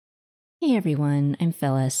Hey everyone, I'm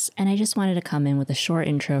Phyllis, and I just wanted to come in with a short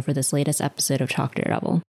intro for this latest episode of Talk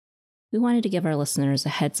Daredevil. We wanted to give our listeners a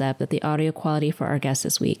heads up that the audio quality for our guest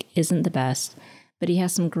this week isn't the best, but he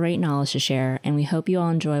has some great knowledge to share, and we hope you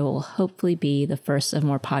all enjoy what will hopefully be the first of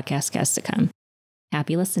more podcast guests to come.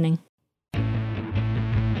 Happy listening.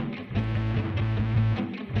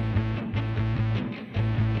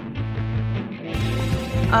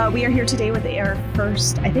 We are here today with our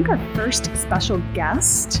first special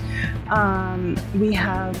guest. We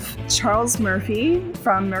have Charles Murphy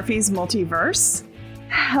from Murphy's Multiverse.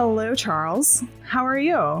 Hello, Charles. How are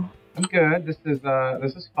you? I'm good. This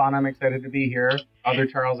is fun. I'm excited to be here. Other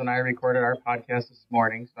Charles and I recorded our podcast this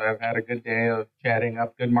morning, so I've had a good day of chatting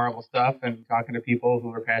up good Marvel stuff and talking to people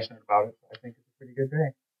who are passionate about it. So I think it's a pretty good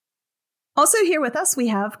day. Also here with us, we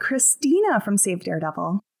have Christina from Save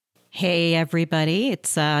Daredevil. Hey, everybody.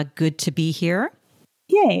 It's good to be here.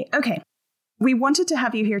 Yay. Okay. We wanted to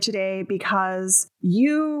have you here today because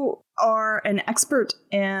you are an expert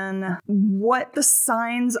in what the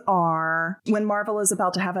signs are when Marvel is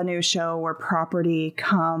about to have a new show or property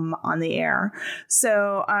come on the air.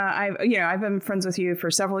 So I've been friends with you for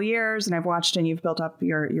several years, and I've watched, and you've built up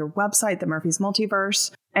your website, the Murphy's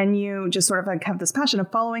Multiverse, and you just sort of like have this passion of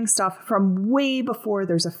following stuff from way before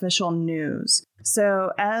there's official news.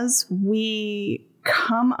 So as we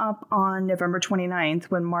come up on November 29th,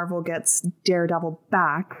 when Marvel gets Daredevil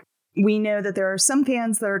back, we know that there are some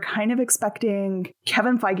fans that are kind of expecting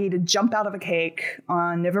Kevin Feige to jump out of a cake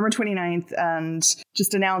on November 29th and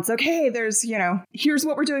just announce, okay, here's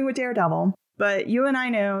what we're doing with Daredevil. But you and I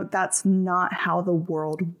know that's not how the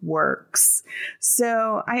world works.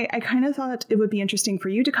 So I kind of thought it would be interesting for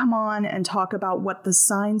you to come on and talk about what the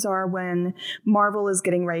signs are when Marvel is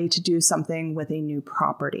getting ready to do something with a new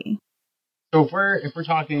property. So if we're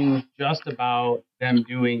talking just about them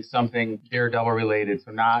doing something Daredevil related,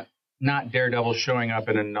 so not Daredevil showing up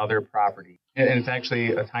in another property, and it's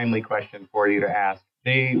actually a timely question for you to ask.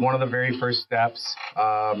 One of the very first steps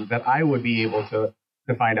that I would be able to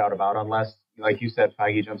find out about, unless, like you said,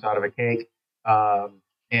 Feige jumps out of a cake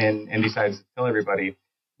and decides to tell everybody,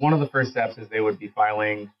 one of the first steps is they would be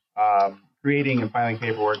creating and filing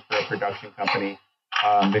paperwork for a production company.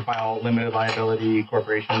 They file limited liability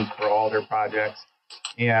corporations for all their projects,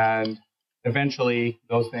 and eventually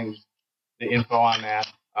those things, the info on that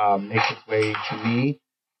makes its way to me.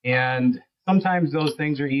 And sometimes those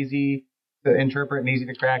things are easy to interpret and easy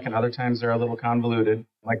to crack, and other times they're a little convoluted.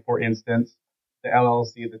 Like, for instance, the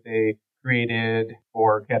LLC that they created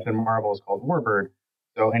for Captain Marvel is called Warbird.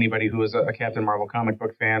 So anybody who is a Captain Marvel comic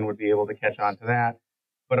book fan would be able to catch on to that.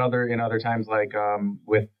 But in other times, like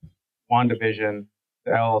with WandaVision,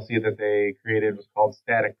 the LLC that they created was called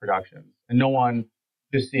Static Productions. And no one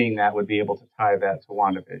just seeing that would be able to tie that to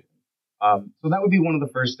WandaVision. So that would be one of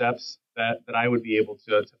the first steps that I would be able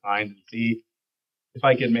to find and see if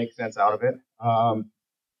I could make sense out of it.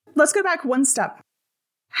 Let's go back one step.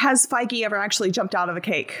 Has Feige ever actually jumped out of a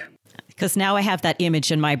cake? Because now I have that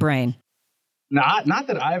image in my brain. Not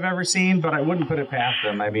that I've ever seen, but I wouldn't put it past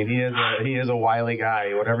him. I mean, he is a wily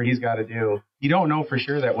guy. Whatever he's got to do, you don't know for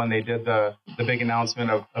sure that when they did the big announcement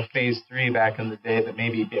of Phase 3 back in the day, that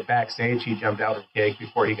maybe backstage he jumped out of the cake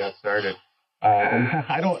before he got started.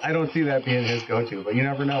 I don't see that being his go-to, but you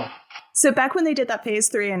never know. So back when they did that Phase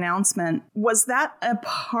 3 announcement, was that a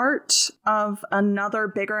part of another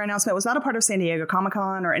bigger announcement? Was that a part of San Diego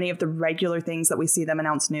Comic-Con or any of the regular things that we see them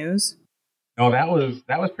announce news? No, that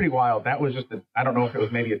was pretty wild. That was just I don't know if it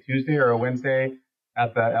was maybe a Tuesday or a Wednesday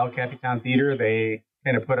at the El Capitan Theater. They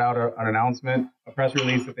kind of put out an announcement, a press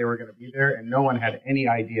release that they were going to be there, and no one had any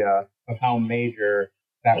idea of how major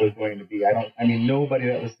that was going to be. Nobody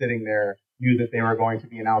that was sitting there knew that they were going to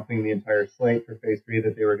be announcing the entire slate for Phase 3,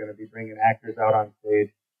 that they were going to be bringing actors out on stage.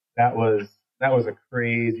 That was a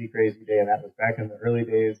crazy, crazy day, and that was back in the early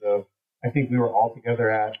days of, I think we were all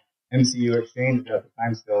together at MCU Exchange at the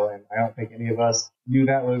time still, and I don't think any of us knew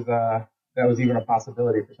that was even a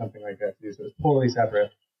possibility for something like that too. So it's totally separate.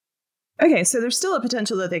 Okay, so there's still a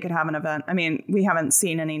potential that they could have an event. I mean, we haven't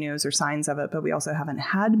seen any news or signs of it, but we also haven't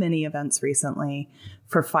had many events recently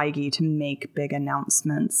for Feige to make big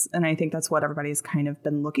announcements. And I think that's what everybody's kind of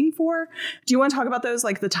been looking for. Do you want to talk about those,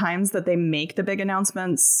 like the times that they make the big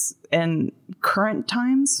announcements in current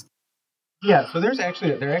times? Yeah, so there are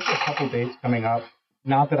actually a couple dates coming up.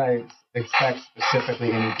 Not that I expect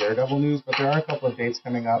specifically any Daredevil news, but there are a couple of dates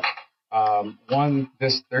coming up. One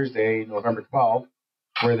this Thursday, November 12th,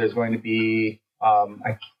 where there's going to be,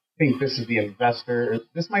 I think this is the investor.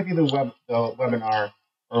 This might be the webinar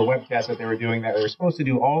or webcast that they were doing that they were supposed to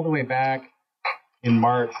do all the way back in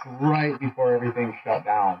March, right before everything shut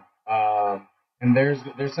down. And there's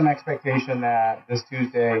some expectation that this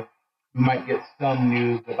Tuesday we might get some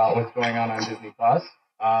news about what's going on Disney Plus.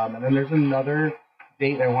 And then there's another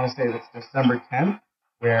date I want to say that's December 10th,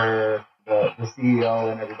 where the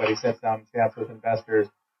CEO and everybody sits down and chats with investors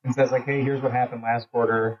and says, like, hey, here's what happened last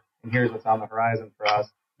quarter, and here's what's on the horizon for us.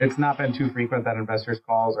 It's not been too frequent that investors'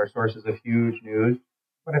 calls are sources of huge news.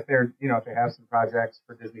 But if they're, if they have some projects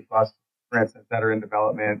for Disney Plus, for instance, that are in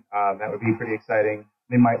development, that would be pretty exciting.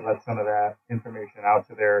 They might let some of that information out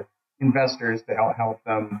to their investors to help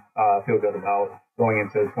them feel good about going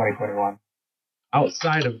into 2021.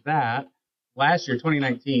 Outside of that, last year,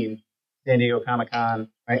 2019, San Diego Comic-Con,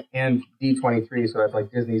 right, and D23, so that's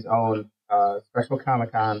like Disney's own special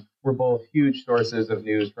Comic-Con, were both huge sources of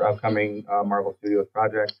news for upcoming Marvel Studios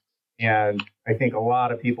projects. And I think a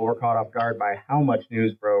lot of people were caught off guard by how much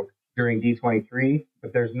news broke during D23,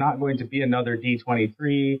 but there's not going to be another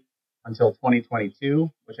D23 until 2022,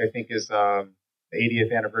 which I think is the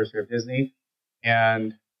 80th anniversary of Disney.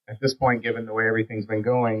 And at this point, given the way everything's been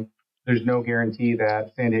going, there's no guarantee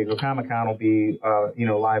that San Diego Comic-Con will be,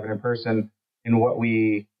 live and in person in what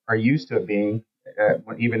we are used to it being,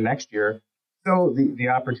 even next year. So the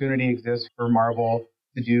opportunity exists for Marvel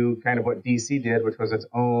to do kind of what DC did, which was its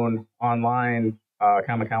own online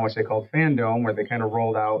Comic-Con, which they called Fandom, where they kind of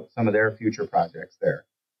rolled out some of their future projects there.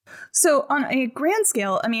 So on a grand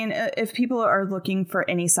scale, I mean, if people are looking for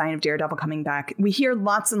any sign of Daredevil coming back, we hear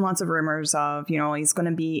lots and lots of rumors of, he's going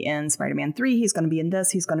to be in Spider-Man 3, he's going to be in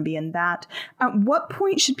this, he's going to be in that. At what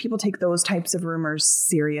point should people take those types of rumors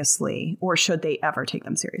seriously, or should they ever take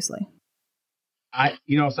them seriously?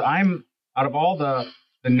 So I'm, out of all the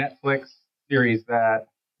Netflix series that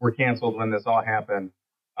were canceled when this all happened,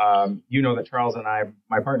 that Charles and I,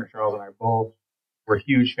 my partner Charles and I both were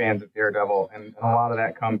huge fans of Daredevil, and a lot of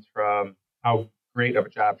that comes from how great of a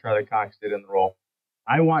job Charlie Cox did in the role.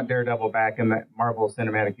 I want Daredevil back in the Marvel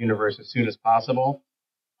Cinematic Universe as soon as possible.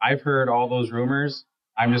 I've heard all those rumors.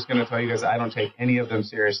 I'm just going to tell you guys I don't take any of them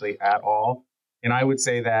seriously at all. And I would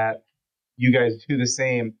say that you guys do the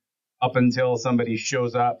same up until somebody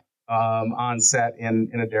shows up on set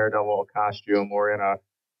in a Daredevil costume or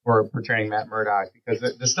portraying Matt Murdock, because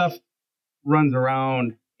the stuff runs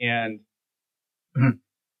around and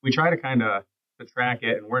we try to kind of track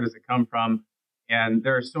it and where does it come from. And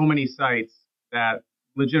there are so many sites that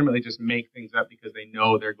legitimately just make things up because they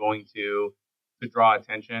know they're going to draw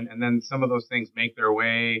attention. And then some of those things make their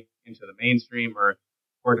way into the mainstream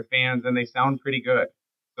or to fans, and they sound pretty good.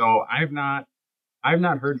 So I've not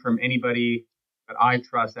heard from anybody that I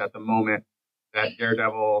trust at the moment that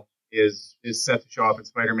Daredevil is set to show up in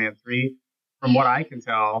Spider-Man 3. From what I can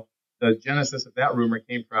tell, the genesis of that rumor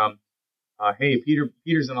came from, hey,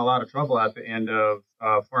 Peter's in a lot of trouble at the end of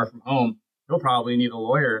Far From Home. He'll probably need a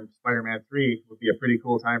lawyer, and Spider-Man 3 would be a pretty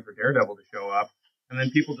cool time for Daredevil to show up. And then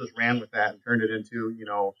people just ran with that and turned it into,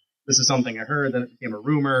 this is something I heard, then it became a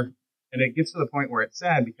rumor. And it gets to the point where it's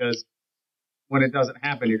sad because when it doesn't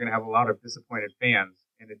happen, you're going to have a lot of disappointed fans.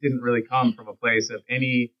 And it didn't really come from a place of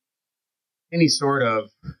any sort of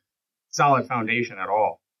solid foundation at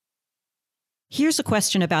all. Here's a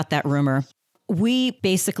question about that rumor. We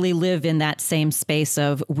basically live in that same space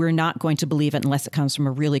of we're not going to believe it unless it comes from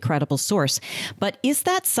a really credible source. But is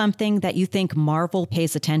that something that you think Marvel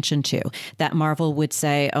pays attention to? That Marvel would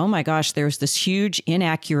say, oh my gosh, there's this huge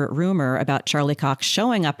inaccurate rumor about Charlie Cox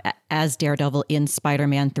showing up as Daredevil in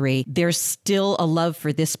Spider-Man 3. There's still a love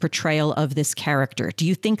for this portrayal of this character. Do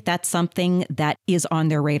you think that's something that is on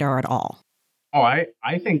their radar at all? Oh, I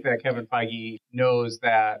think that Kevin Feige knows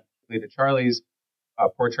that Charlie's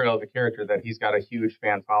portrayal of the character, that he's got a huge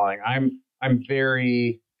fan following. I'm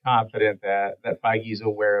very confident that Feige's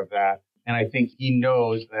aware of that. And I think he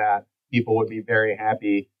knows that people would be very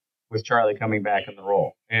happy with Charlie coming back in the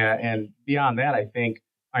role. And beyond that,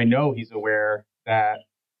 I know he's aware that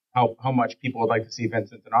how much people would like to see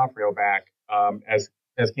Vincent D'Onofrio back as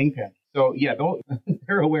Kingpin. So yeah,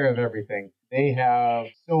 they're aware of everything. They have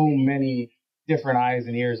so many different eyes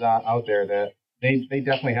and ears out there that they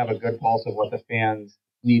definitely have a good pulse of what the fans'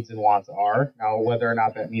 needs and wants are. Now, whether or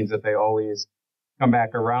not that means that they always come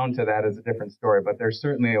back around to that is a different story, but they're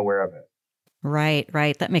certainly aware of it.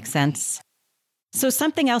 Right. That makes sense. So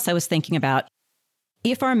something else I was thinking about,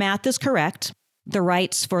 if our math is correct, the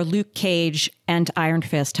rights for Luke Cage and Iron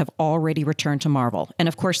Fist have already returned to Marvel. And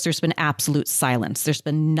of course, there's been absolute silence. There's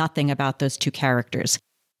been nothing about those two characters.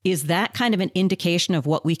 Is that kind of an indication of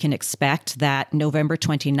what we can expect, that November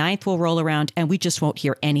 29th will roll around and we just won't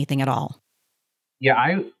hear anything at all? Yeah,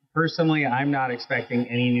 I'm not expecting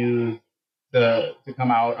any news to come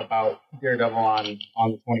out about Daredevil on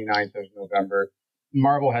the 29th of November.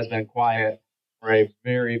 Marvel has been quiet for a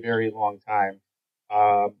very, very long time.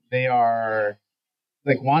 They are,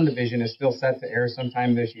 like, WandaVision is still set to air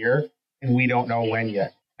sometime this year, and we don't know when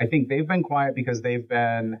yet. I think they've been quiet because they've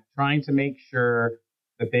been trying to make sure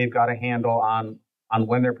that they've got a handle on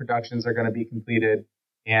when their productions are going to be completed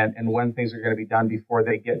and when things are going to be done before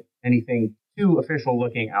they get anything too official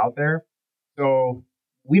looking out there. So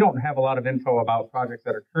we don't have a lot of info about projects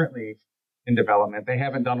that are currently in development. They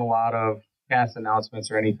haven't done a lot of cast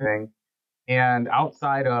announcements or anything. And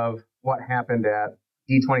outside of what happened at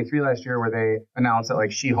D23 last year, where they announced that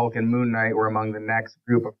like She-Hulk and Moon Knight were among the next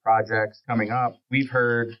group of projects coming up, we've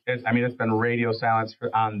heard, it's been radio silence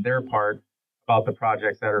on their part about the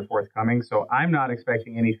projects that are forthcoming. So I'm not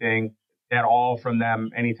expecting anything at all from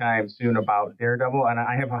them anytime soon about Daredevil. And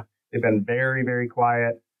they've been very, very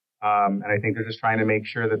quiet. And I think they're just trying to make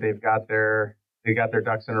sure that they've got their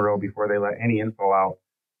ducks in a row before they let any info out.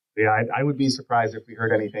 But yeah, I would be surprised if we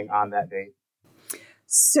heard anything on that date.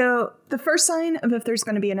 So the first sign of if there's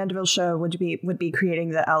going to be an Daredevil show would be creating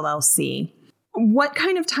the LLC. What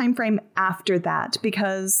kind of time frame after that?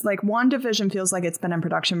 Because like WandaVision feels like it's been in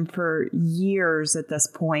production for years at this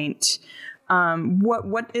point.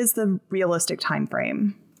 What is the realistic time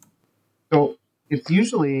frame? So it's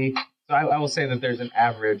usually, I will say that there's an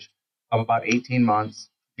average of about 18 months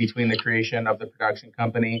between the creation of the production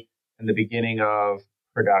company and the beginning of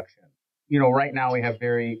production. Right now we have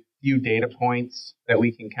very few data points that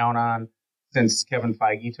we can count on since Kevin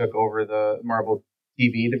Feige took over the Marvel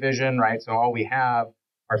TV division, right? So all we have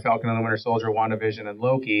are Falcon and the Winter Soldier, WandaVision, and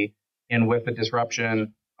Loki. And with the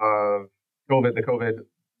disruption of COVID, the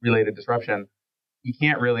COVID-related disruption, you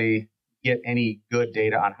can't really get any good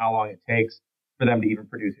data on how long it takes for them to even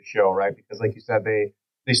produce a show, right? Because like you said,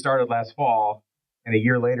 they started last fall, and a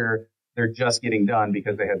year later, they're just getting done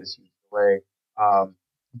because they had this huge delay.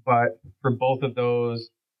 But for both of those,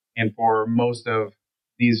 and for most of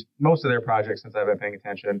their projects since I've been paying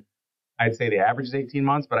attention, I'd say the average is 18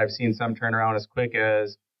 months, but I've seen some turn around as quick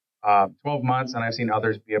as 12 months, and I've seen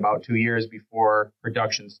others be about 2 years before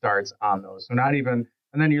production starts on those. So not even,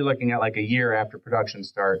 and then you're looking at like a year after production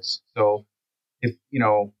starts. So if,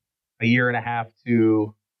 a year and a half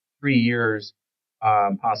to 3 years,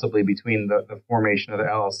 possibly between the formation of the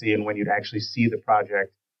LLC and when you'd actually see the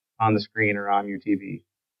project on the screen or on your TV.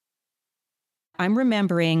 I'm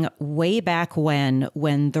remembering way back when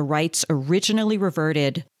the rights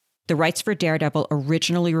for Daredevil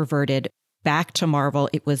originally reverted back to Marvel.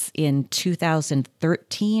 It was in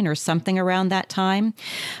 2013 or something around that time.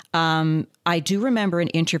 I do remember an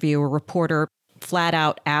interview, a reporter flat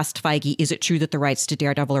out asked Feige, is it true that the rights to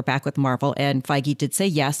Daredevil are back with Marvel? And Feige did say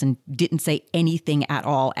yes and didn't say anything at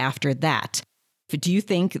all after that. Do you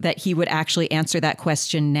think that he would actually answer that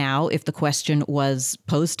question now if the question was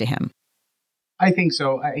posed to him? I think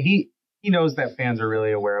so. He knows that fans are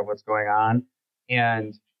really aware of what's going on.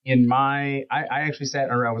 And I actually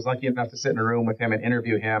I was lucky enough to sit in a room with him and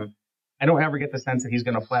interview him. I don't ever get the sense that he's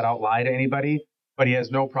going to flat out lie to anybody, but he has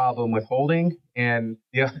no problem withholding. And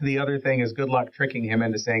the other thing is good luck tricking him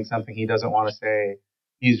into saying something he doesn't want to say.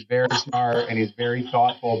 He's very smart and he's very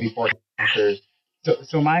thoughtful before he answers.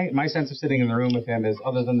 So my sense of sitting in the room with him is,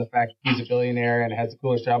 other than the fact he's a billionaire and has the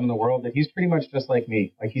coolest job in the world, that he's pretty much just like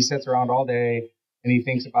me. Like, he sits around all day and he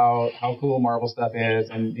thinks about how cool Marvel stuff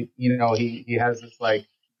is. And, he has this like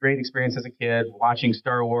great experience as a kid watching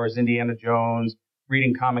Star Wars, Indiana Jones,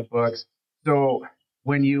 reading comic books. So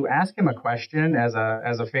when you ask him a question as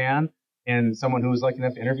a fan and someone who was lucky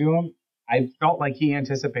enough to interview him, I felt like he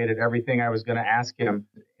anticipated everything I was going to ask him.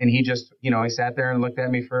 And he just, he sat there and looked at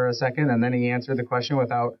me for a second, and then he answered the question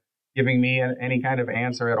without giving me any kind of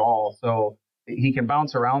answer at all. So he can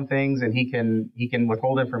bounce around things and he can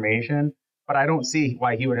withhold information, but I don't see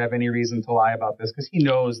why he would have any reason to lie about this, because he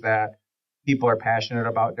knows that people are passionate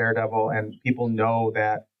about Daredevil and people know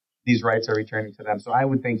that these rights are returning to them. So I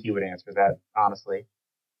would think he would answer that, honestly.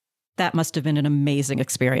 That must have been an amazing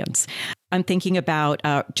experience. I'm thinking about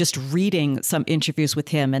just reading some interviews with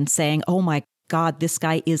him and saying, oh my God, this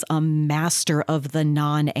guy is a master of the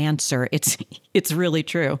non-answer. It's really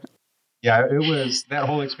true. Yeah, that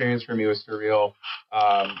whole experience for me was surreal.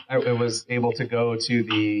 I was able to go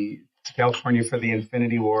to California for the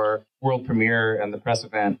Infinity War world premiere and the press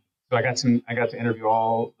event. So I got to interview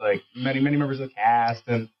all, like, many members of the cast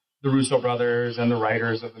and the Russo brothers and the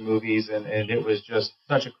writers of the movies, and it was just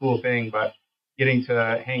such a cool thing. But getting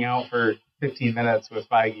to hang out for 15 minutes with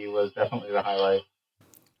Feige was definitely the highlight.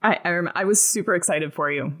 I was super excited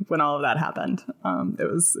for you when all of that happened. I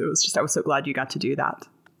was so glad you got to do that.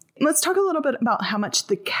 let's talk a little bit about how much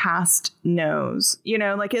the cast knows.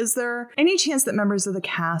 Like, is there any chance that members of the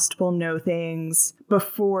cast will know things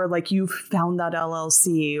before, like, you've found that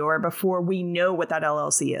LLC or before we know what that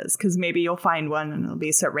LLC is? Because maybe you'll find one and it'll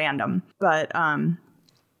be so random. But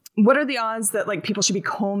what are the odds that, like, people should be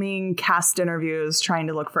combing cast interviews trying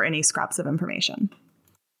to look for any scraps of information?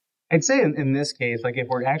 I'd say in this case, like, if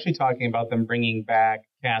we're actually talking about them bringing back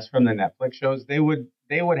cast from the Netflix shows, they would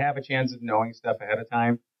have a chance of knowing stuff ahead of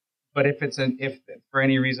time. But if for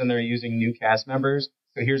any reason they're using new cast members,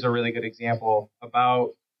 so here's a really good example.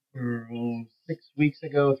 About 6 weeks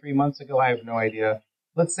ago, 3 months ago, I have no idea.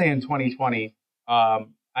 Let's say in 2020,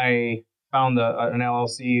 I found an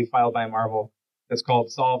LLC filed by Marvel that's called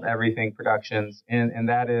Solve Everything Productions, and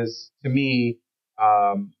that is, to me,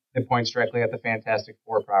 it points directly at the Fantastic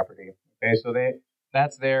Four property. Okay, so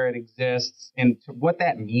that's there, it exists, and what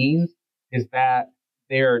that means is that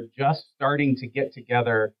they're just starting to get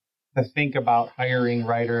together to think about hiring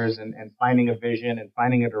writers and finding a vision and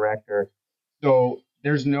finding a director. So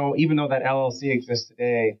there's no, even though that LLC exists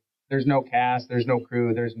today, there's no cast, there's no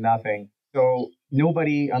crew, there's nothing. So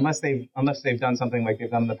nobody, unless they've done something like they've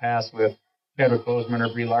done in the past with Chadwick Boseman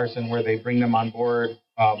or Brie Larson, where they bring them on board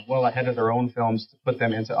well ahead of their own films to put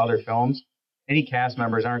them into other films, any cast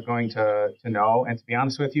members aren't going to know. And to be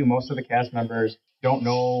honest with you, most of the cast members don't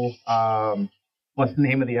know what the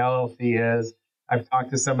name of the LLC is. I've talked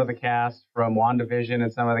to some of the cast from WandaVision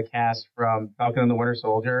and some of the cast from Falcon and the Winter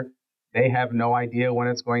Soldier. They have no idea when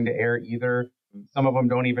it's going to air either. Some of them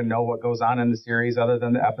don't even know what goes on in the series other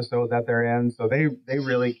than the episode that they're in. So they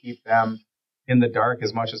really keep them in the dark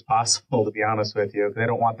as much as possible, to be honest with you, because they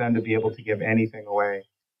don't want them to be able to give anything away.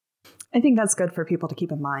 I think that's good for people to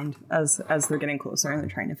keep in mind as they're getting closer and they're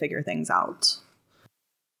trying to figure things out.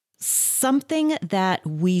 Something that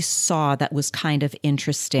we saw that was kind of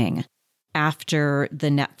interesting after the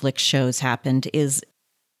Netflix shows happened is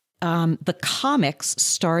the comics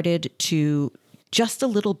started to just a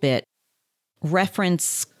little bit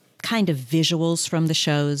reference kind of visuals from the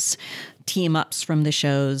shows, team ups from the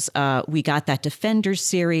shows. We got that Defenders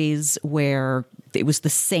series where it was the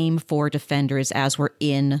same 4 Defenders as were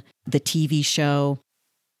in the TV show.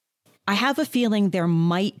 I have a feeling there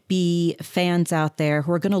might be fans out there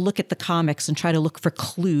who are going to look at the comics and try to look for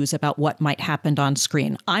clues about what might happen on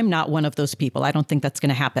screen. I'm not one of those people. I don't think that's going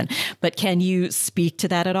to happen. But can you speak to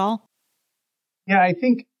that at all? Yeah, I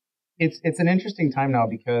think it's an interesting time now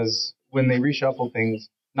because when they reshuffled things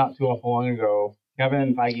not too awful long ago,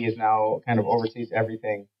 Kevin Feige is now kind of oversees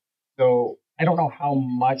everything. So I don't know how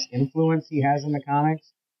much influence he has in the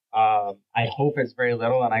comics. I hope it's very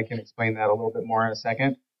little, and I can explain that a little bit more in a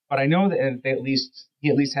second. But I know that he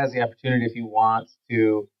at least has the opportunity, if he wants,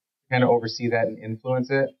 to kind of oversee that and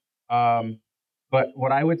influence it. But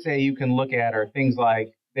what I would say you can look at are things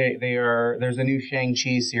like there's a new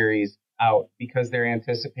Shang-Chi series out because they're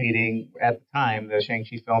anticipating, at the time, the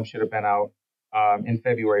Shang-Chi film should have been out in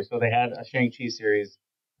February. So they had a Shang-Chi series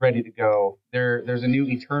ready to go. There's a new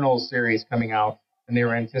Eternals series coming out, and they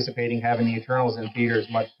were anticipating having the Eternals in theaters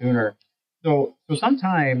much sooner. So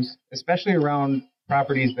sometimes, especially around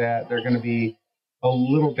properties that they're going to be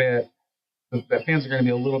that fans are going to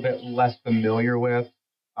be a little bit less familiar with,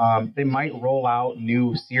 they might roll out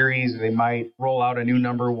new series, or they might roll out a new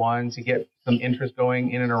number 1 to get some interest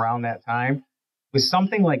going in and around that time. With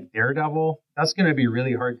something like Daredevil, that's going to be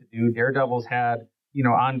really hard to do. Daredevil's had,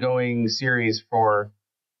 ongoing series for,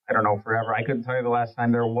 I don't know, forever. I couldn't tell you the last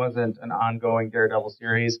time there wasn't an ongoing Daredevil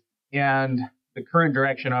series. And the current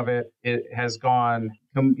direction of it has gone,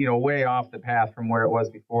 way off the path from where it was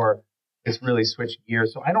before. It's really switched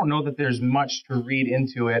gears. So I don't know that there's much to read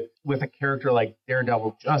into it with a character like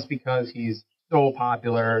Daredevil, just because he's so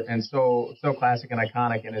popular and so classic and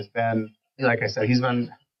iconic, and has been, like I said, he's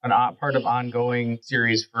been a part of ongoing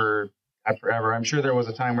series for forever. I'm sure there was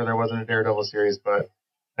a time where there wasn't a Daredevil series, but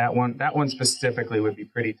that one specifically would be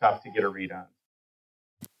pretty tough to get a read on.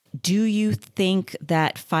 Do you think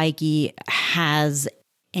that Feige has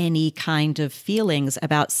any kind of feelings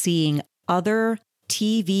about seeing other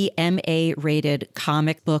TVMA-rated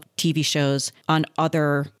comic book TV shows on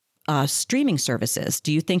other streaming services?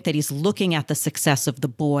 Do you think that he's looking at the success of The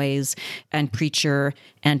Boys and Preacher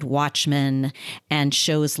and Watchmen and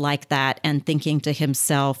shows like that and thinking to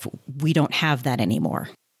himself, we don't have that anymore?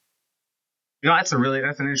 That's an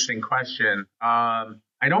interesting question. I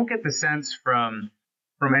don't get the sense from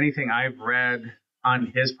anything I've read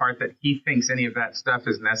on his part that he thinks any of that stuff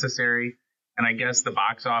is necessary. And I guess the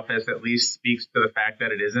box office at least speaks to the fact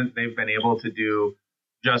that it isn't. They've been able to do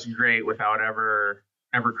just great without ever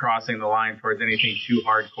crossing the line towards anything too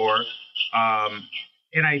hardcore.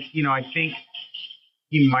 And I think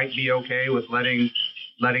he might be okay with letting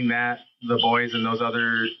that The Boys and those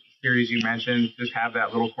other series you mentioned just have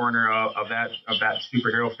that little corner of that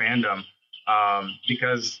superhero fandom,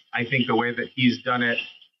 because I think the way that he's done it,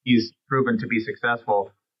 he's proven to be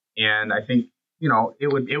successful, and I think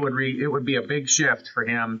it would be a big shift for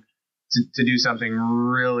him to do something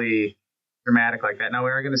really dramatic like that. Now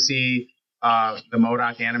we are going to see the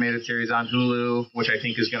MODOK animated series on Hulu, which I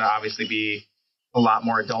think is going to obviously be a lot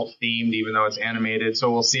more adult themed, even though it's animated.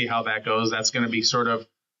 So we'll see how that goes. That's going to be sort of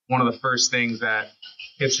one of the first things that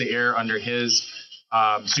hits the air under his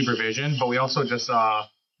supervision. But we also just saw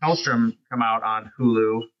Hellstrom come out on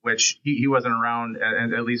Hulu, which he wasn't around,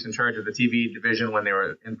 at least in charge of the TV division when they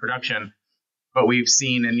were in production. But we've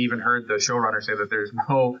seen and even heard the showrunner say that there's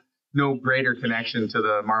no greater connection to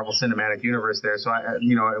the Marvel Cinematic Universe there. So I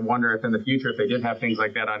wonder if in the future, if they did have things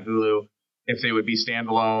like that on Hulu, if they would be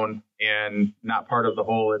standalone and not part of the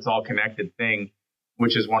whole it's all connected thing,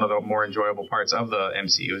 which is one of the more enjoyable parts of the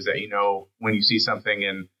MCU, is that when you see something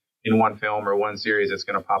in one film or one series, it's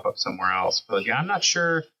going to pop up somewhere else. But yeah, I'm not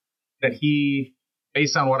sure that he,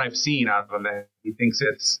 based on what I've seen out of him, that he thinks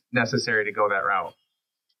it's necessary to go that route.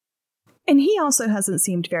 And he also hasn't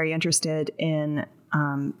seemed very interested in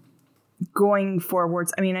going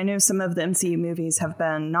forwards. I mean, I know some of the MCU movies have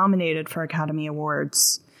been nominated for Academy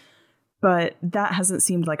Awards, but that hasn't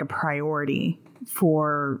seemed like a priority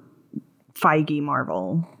for Feige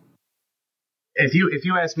Marvel. If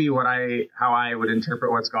you ask me how I would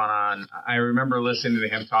interpret what's gone on, I remember listening to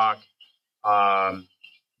him talk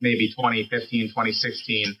maybe 2015,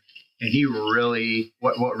 2016, and he really,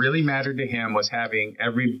 what really mattered to him was having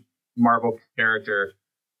every Marvel character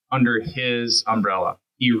under his umbrella.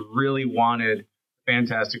 He really wanted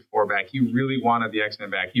Fantastic Four back. He really wanted the X-Men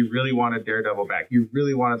back. He really wanted Daredevil back. He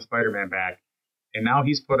really wanted Spider-Man back. And now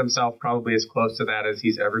he's put himself probably as close to that as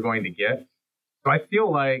he's ever going to get. So I feel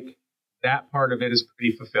like that part of it is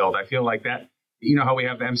pretty fulfilled. I feel like that, how we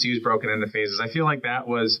have the MCU's broken into phases. I feel like that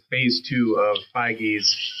was phase 2 of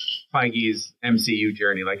Feige's MCU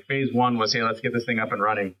journey. Like phase 1 was, hey, let's get this thing up and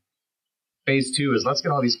running. Phase 2 is let's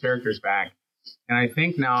get all these characters back. And I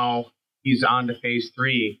think now he's on to phase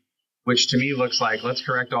 3, which to me looks like let's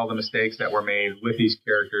correct all the mistakes that were made with these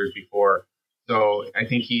characters before. So I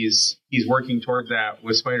think he's working towards that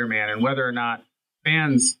with Spider-Man, and whether or not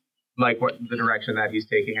fans like what the direction that he's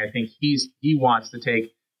taking, I think he wants to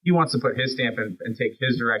put his stamp and take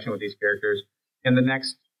his direction with these characters. And the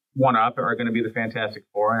next one up are going to be the Fantastic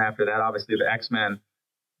Four, and after that, obviously the X-Men.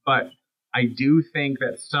 But I do think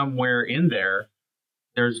that somewhere in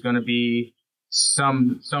there's going to be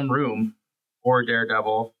some room for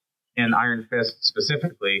Daredevil and Iron Fist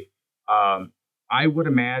specifically. I would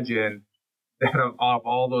imagine that of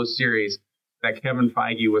all those series, that Kevin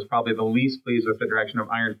Feige was probably the least pleased with the direction of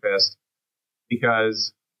Iron Fist,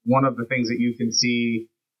 because one of the things that you can see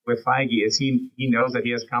with Feige is he knows that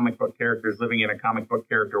he has comic book characters living in a comic book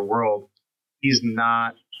character world. He's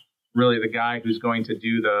not really the guy who's going to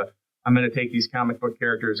do I'm going to take these comic book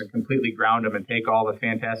characters and completely ground them and take all the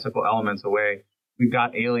fantastical elements away. We've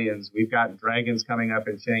got aliens. We've got dragons coming up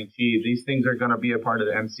in Shang-Chi. These things are going to be a part of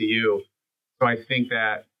the MCU. So I think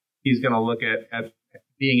that he's going to look at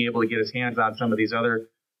being able to get his hands on some of these other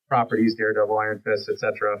properties, Daredevil, Iron Fist,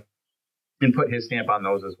 etc., and put his stamp on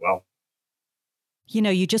those as well.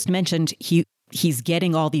 You just mentioned he's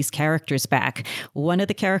getting all these characters back. One of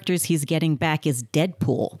the characters he's getting back is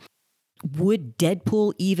Deadpool. Would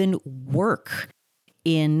Deadpool even work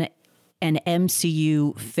in an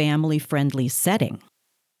MCU family-friendly setting?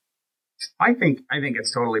 I think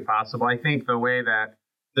it's totally possible. I think the way that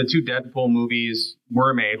the 2 Deadpool movies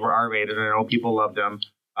were made were R-rated, and I know people loved them.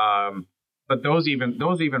 But those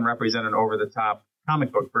even represent an over-the-top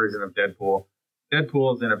comic book version of Deadpool.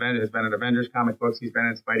 Deadpool has been in Avengers comic books. He's been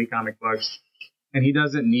in Spidey comic books, and he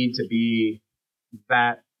doesn't need to be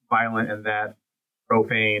that violent and that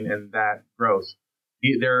profane and that gross.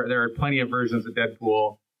 There are plenty of versions of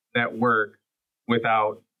Deadpool that work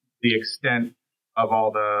without the extent of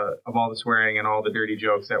all the swearing and all the dirty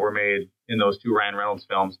jokes that were made in those 2 Ryan Reynolds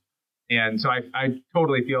films. And so I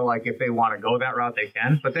totally feel like if they want to go that route, they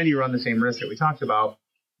can. But then you run the same risk that we talked about.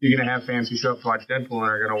 You're going to have fans who show up to watch Deadpool and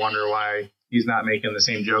are going to wonder why he's not making the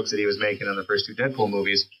same jokes that he was making in the first 2 Deadpool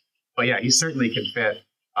movies. But yeah, he certainly can fit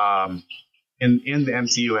in the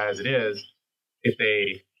MCU as it is if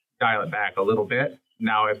they dial it back a little bit.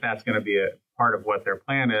 Now, if that's going to be a part of what their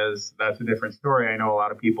plan is, that's a different story. I know a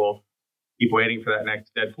lot of people keep waiting for that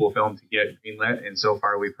next Deadpool film to get greenlit, and so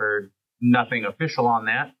far we've heard nothing official on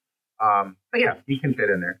that. But yeah, he can fit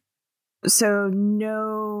in there. So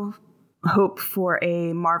no hope for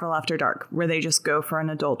a Marvel After Dark where they just go for an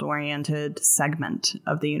adult-oriented segment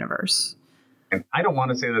of the universe. And I don't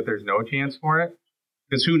want to say that there's no chance for it,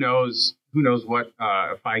 because who knows what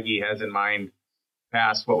Feige has in mind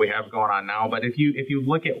past what we have going on now. But if you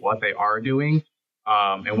look at what they are doing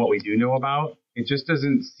and what we do know about, it just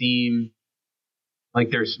doesn't seem like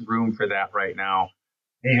there's room for that right now.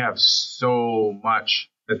 They have so much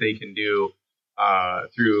that they can do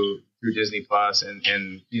through Disney Plus,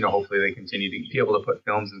 and hopefully they continue to be able to put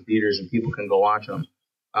films in theaters and people can go watch them.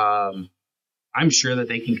 I'm sure that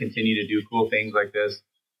they can continue to do cool things like this.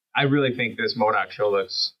 I really think this MODOK show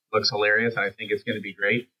looks hilarious, and I think it's going to be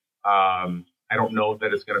great. I don't know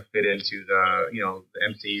that it's going to fit into the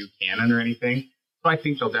MCU canon or anything, so I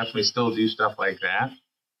think they'll definitely still do stuff like that.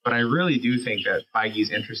 But I really do think that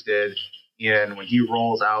Feige's interested in, when he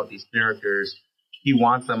rolls out these characters, he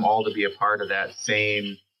wants them all to be a part of that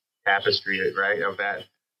same tapestry, right? Of that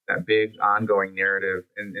big ongoing narrative.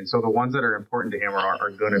 And so the ones that are important to him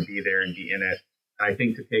are going to be there and be in it. And I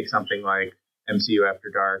think to take something like MCU After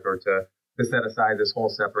Dark, or to set aside this whole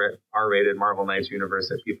separate R-rated Marvel Knights universe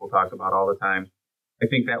that people talk about all the time, I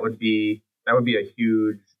think that would be a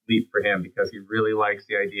huge leap for him, because he really likes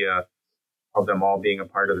the idea of them all being a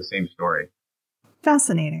part of the same story.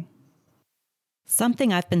 Fascinating.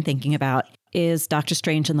 Something I've been thinking about is Doctor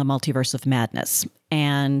Strange in the Multiverse of Madness.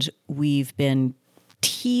 And we've been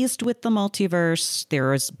teased with the multiverse.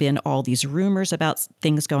 There has been all these rumors about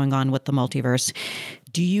things going on with the multiverse.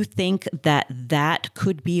 Do you think that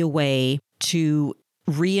could be a way to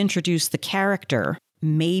reintroduce the character,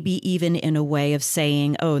 maybe even in a way of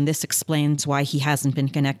saying, oh, and this explains why he hasn't been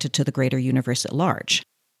connected to the greater universe at large?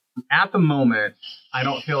 At the moment, I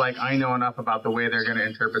don't feel like I know enough about the way they're going to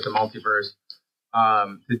interpret the multiverse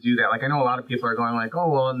to do that. Like, I know a lot of people are going like,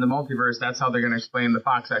 oh, well, in the multiverse, that's how they're going to explain the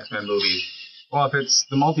Fox X-Men movie. Well, if it's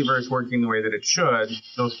the multiverse working the way that it should,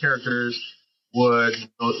 those characters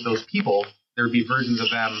those people, there would be versions of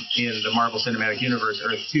them in the Marvel Cinematic Universe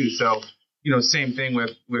Earth 2. So, same thing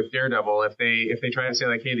with Daredevil. If they try to say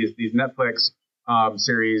like, hey, these Netflix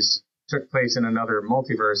series took place in another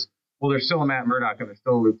multiverse, well, there's still a Matt Murdock and there's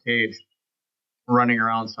still a Luke Cage running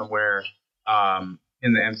around somewhere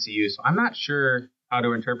in the MCU. So I'm not sure how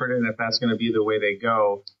to interpret it and if that's going to be the way they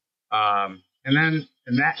go. And then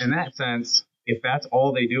in that sense, if that's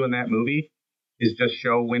all they do in that movie is just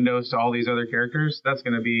show windows to all these other characters, that's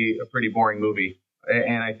going to be a pretty boring movie.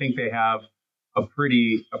 And I think they have a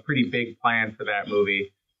pretty big plan for that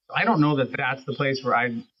movie. So I don't know that that's the place where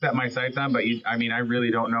I'd set my sights on, but I really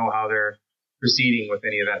don't know how they're proceeding with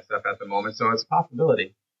any of that stuff at the moment. So it's a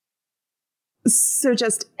possibility. So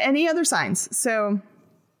just any other signs? So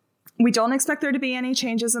we don't expect there to be any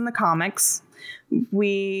changes in the comics.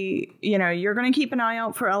 You're going to keep an eye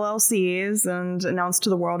out for LLCs and announce to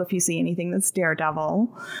the world if you see anything that's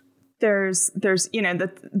Daredevil. There's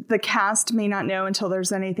the cast may not know until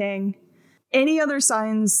there's anything. Any other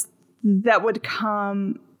signs that would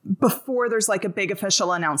come before there's like a big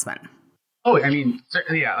official announcement? Oh, I mean,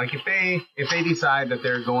 yeah. Like if they decide that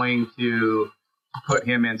they're going to put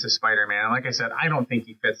him into Spider-Man, and like I said, I don't think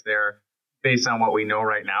he fits there based on what we know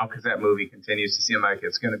right now, because that movie continues to seem like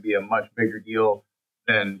it's going to be a much bigger deal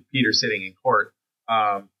than Peter sitting in court.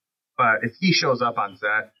 But if he shows up on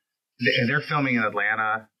set, and they're filming in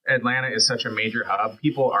Atlanta is such a major hub.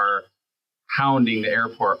 People are hounding the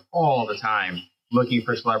airport all the time, looking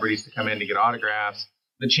for celebrities to come in to get autographs.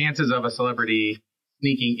 The chances of a celebrity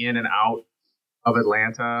sneaking in and out of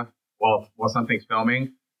Atlanta while something's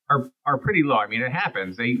filming are pretty low. I mean, it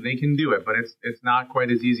happens. They can do it, but it's not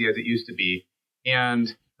quite as easy as it used to be.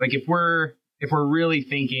 And like if we're really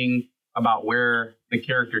thinking about where the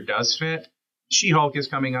character does fit, She-Hulk is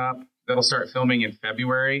coming up. That'll start filming in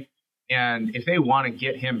February. And if they want to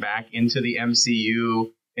get him back into the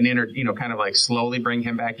MCU and kind of like slowly bring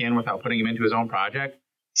him back in without putting him into his own project,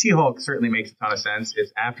 She-Hulk certainly makes a ton of sense.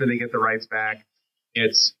 It's after they get the rights back.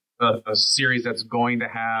 It's a series that's going to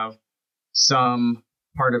have some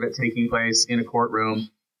part of it taking place in a courtroom,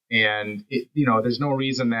 and there's no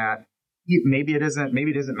reason that maybe it isn't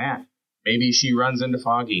Matt. Maybe she runs into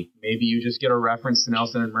Foggy. Maybe you just get a reference to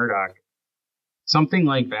Nelson and Murdoch. Something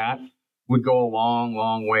like that would go a long,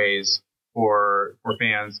 long ways for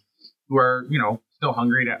fans who are still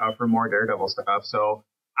hungry for more Daredevil stuff. So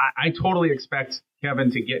I totally expect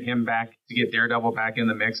Kevin to get Daredevil back in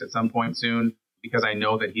the mix at some point soon, because I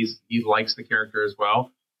know that he likes the character as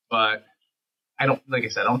well. But I don't think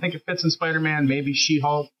it fits in Spider-Man, maybe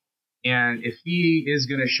She-Hulk. And if he is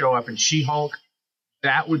going to show up in She-Hulk,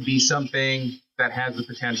 that would be something that has the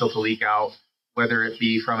potential to leak out, whether it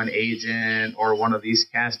be from an agent or one of these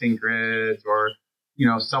casting grids or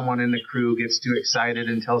someone in the crew gets too excited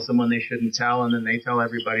and tells someone they shouldn't tell, and then they tell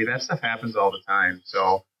everybody. That stuff happens all the time.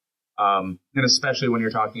 So, and especially when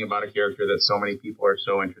you're talking about a character that so many people are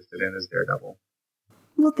so interested in as Daredevil.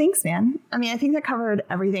 Well, thanks, man. I mean, I think that covered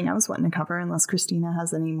everything I was wanting to cover, unless Christina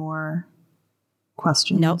has any more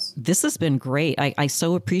questions. No, this has been great. I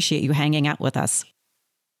so appreciate you hanging out with us.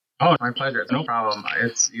 Oh, my pleasure. No problem.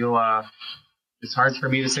 It's hard for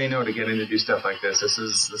me to say no to get in to do stuff like this. This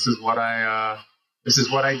is what I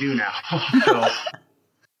do now. So I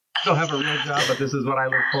still have a real job, but this is what I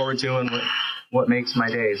look forward to and what makes my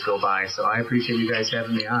days go by. So I appreciate you guys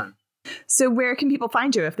having me on. So where can people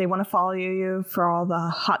find you if they want to follow you for all the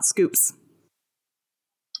hot scoops?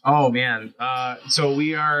 Oh, man. So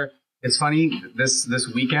it's funny, this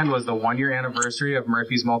weekend was the 1-year anniversary of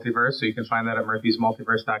Murphy's Multiverse. So you can find that at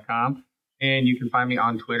murphysmultiverse.com. And you can find me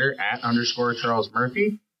on Twitter at _Charles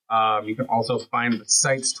Murphy. You can also find the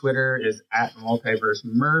site's Twitter is at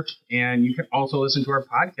MultiverseMurph. And you can also listen to our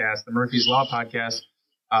podcast, the Murphy's Law podcast,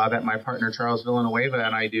 that my partner Charles Villanueva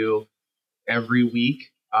and I do every week.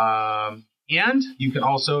 And you can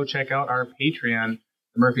also check out our Patreon,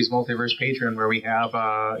 the Murphy's Multiverse Patreon, where we have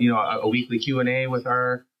a weekly Q&A with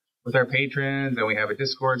our patrons, and we have a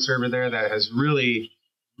Discord server there that has really,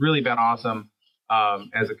 really been awesome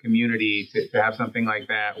as a community to have something like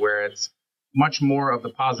that, where it's much more of the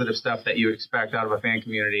positive stuff that you expect out of a fan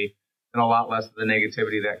community and a lot less of the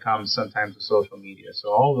negativity that comes sometimes with social media.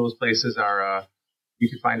 So all of those places are, you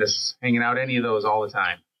can find us hanging out any of those all the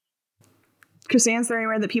time. Christina, is there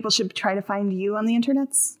anywhere that people should try to find you on the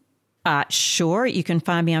internets? Sure. You can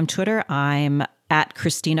find me on Twitter. I'm at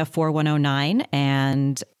Christina4109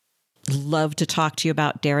 and love to talk to you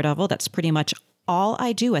about Daredevil. That's pretty much all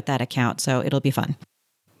I do at that account, so it'll be fun.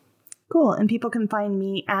 Cool. And people can find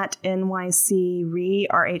me at NYCRHI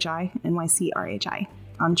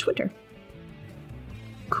on Twitter.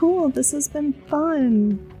 Cool. This has been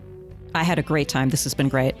fun. I had a great time. This has been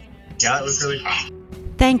great. Yeah, it was really fun.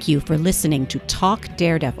 Thank you for listening to Talk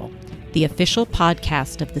Daredevil, the official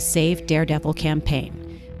podcast of the Save Daredevil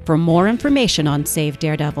campaign. For more information on Save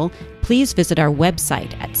Daredevil, please visit our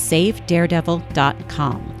website at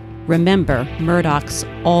savedaredevil.com. Remember, Murdochs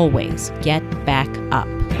always get back up.